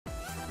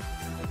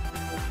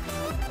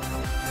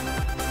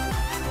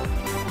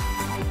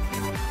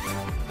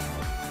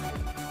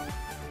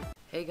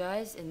Hey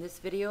guys, in this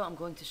video I'm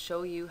going to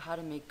show you how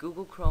to make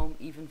Google Chrome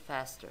even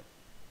faster.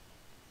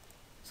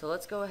 So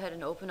let's go ahead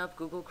and open up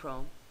Google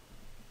Chrome.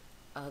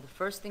 The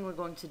first thing we're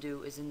going to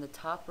do is in the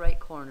top right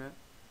corner,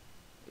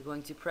 you're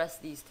going to press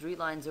these three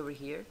lines over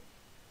here,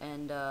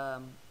 and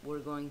we're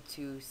going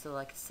to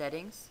select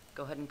Settings.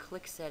 Go ahead and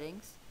click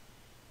Settings,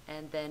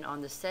 and then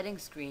on the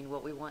Settings screen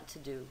what we want to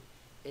do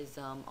is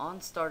on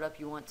startup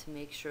you want to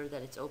make sure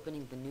that it's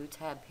opening the new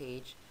tab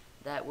page.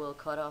 That will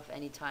cut off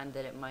any time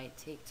that it might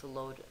take to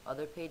load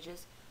other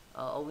pages.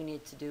 All we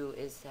need to do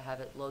is to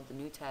have it load the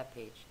new tab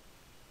page.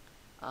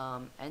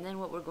 And then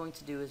what we're going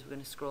to do is we're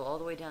going to scroll all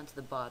the way down to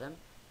the bottom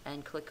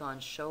and click on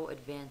Show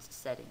Advanced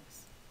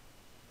Settings.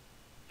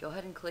 Go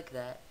ahead and click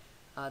that.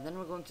 Then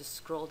we're going to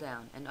scroll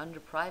down, and under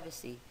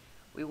Privacy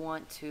we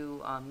want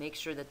to make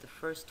sure that the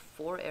first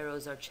four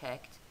arrows are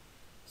checked.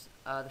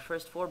 The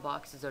first four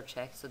boxes are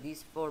checked, so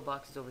these four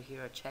boxes over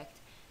here are checked,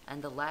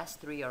 and the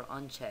last three are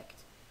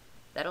unchecked.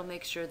 That'll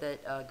make sure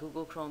that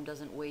Google Chrome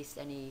doesn't waste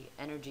any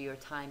energy or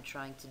time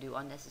trying to do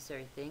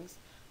unnecessary things,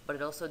 but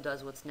it also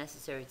does what's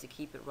necessary to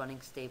keep it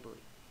running stably.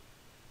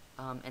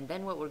 And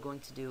then what we're going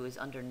to do is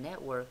under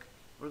Network,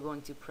 we're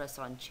going to press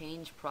on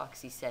Change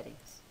Proxy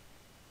Settings.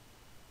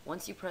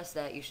 Once you press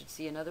that, you should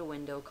see another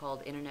window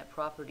called Internet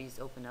Properties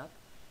open up,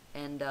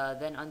 and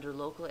then under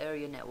Local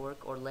Area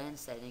Network or LAN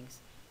Settings,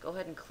 go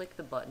ahead and click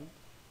the button,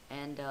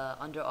 and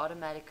under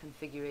Automatic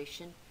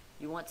Configuration,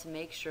 you want to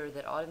make sure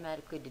that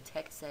Automatically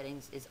Detect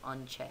Settings is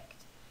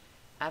unchecked.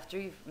 After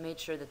you've made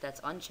sure that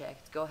that's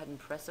unchecked, go ahead and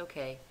press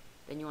OK.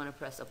 Then you want to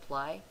press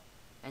Apply,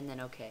 and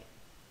then OK.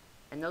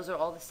 And those are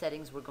all the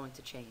settings we're going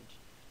to change.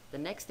 The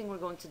next thing we're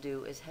going to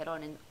do is head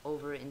on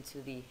over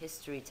into the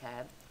History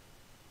tab,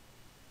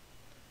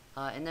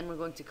 and then we're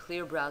going to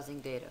clear browsing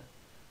data.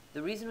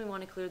 The reason we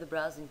want to clear the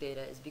browsing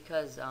data is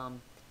because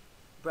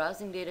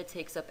browsing data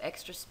takes up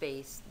extra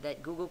space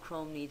that Google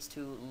Chrome needs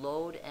to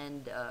load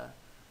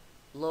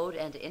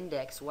and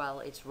index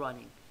while it's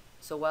running.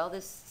 So while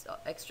this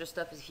extra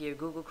stuff is here,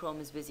 Google Chrome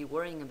is busy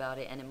worrying about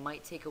it, and it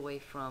might take away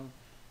from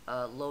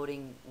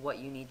loading what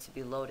you need to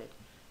be loaded.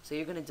 So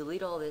you're going to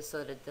delete all this so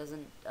that it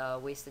doesn't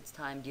waste its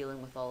time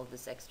dealing with all of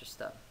this extra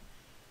stuff.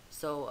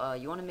 So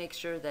you want to make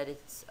sure that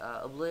it's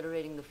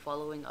obliterating the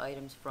following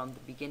items from the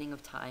beginning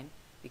of time,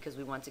 because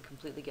we want to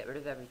completely get rid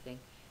of everything.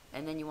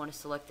 And then you want to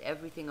select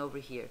everything over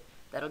here.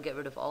 That'll get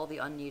rid of all the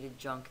unneeded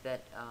junk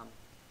that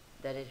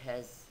it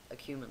has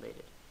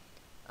accumulated.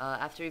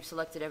 After you've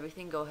selected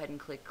everything, go ahead and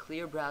click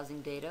Clear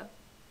Browsing Data,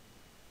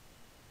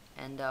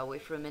 and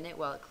wait for a minute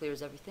while it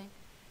clears everything.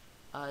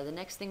 The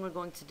next thing we're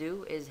going to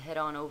do is head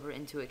on over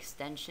into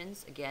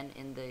Extensions, again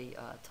in the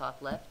top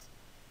left.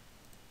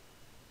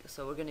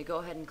 So we're going to go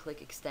ahead and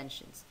click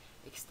Extensions.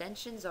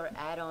 Extensions are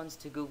add-ons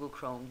to Google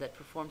Chrome that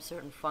perform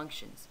certain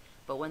functions,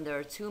 but when there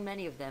are too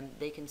many of them,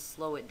 they can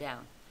slow it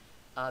down,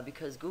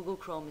 because Google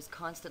Chrome is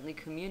constantly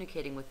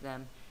communicating with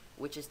them,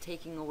 which is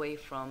taking away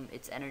from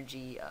its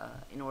energy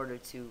in order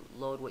to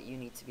load what you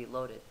need to be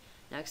loaded.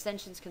 Now,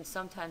 extensions can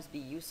sometimes be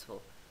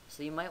useful,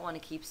 so you might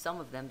want to keep some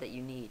of them that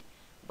you need.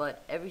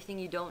 But everything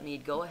you don't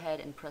need, go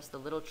ahead and press the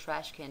little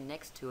trash can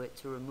next to it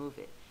to remove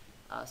it,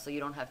 so you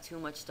don't have too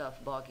much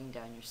stuff bogging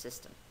down your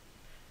system.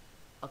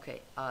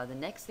 Okay, the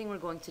next thing we're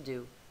going to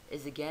do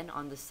is, again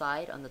on the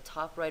side, on the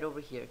top right over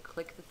here,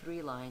 click the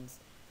three lines,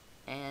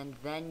 and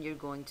then you're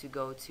going to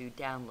go to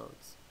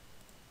Downloads.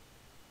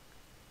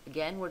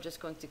 Again, we're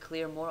just going to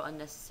clear more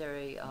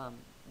unnecessary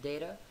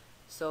data.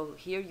 So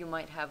here you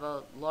might have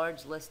a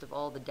large list of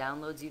all the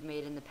downloads you've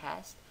made in the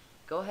past.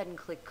 Go ahead and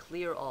click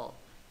Clear All.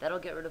 That'll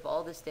get rid of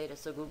all this data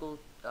so Google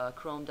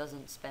Chrome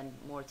doesn't spend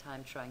more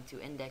time trying to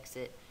index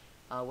it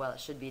while it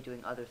should be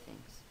doing other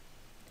things.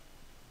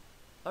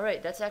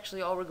 Alright, that's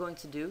actually all we're going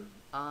to do.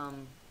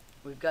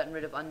 We've gotten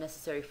rid of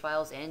unnecessary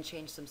files and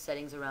changed some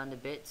settings around a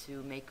bit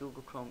to make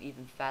Google Chrome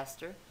even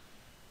faster.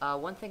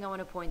 One thing I want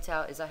to point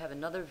out is I have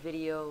another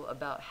video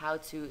about how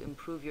to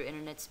improve your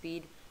internet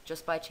speed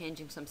just by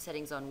changing some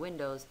settings on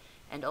Windows,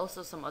 and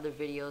also some other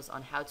videos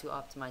on how to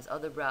optimize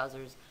other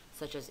browsers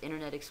such as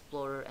Internet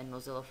Explorer and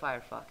Mozilla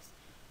Firefox.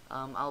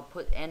 I'll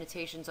put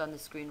annotations on the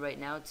screen right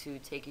now to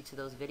take you to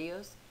those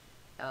videos.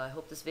 I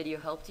hope this video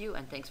helped you,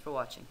 and thanks for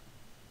watching.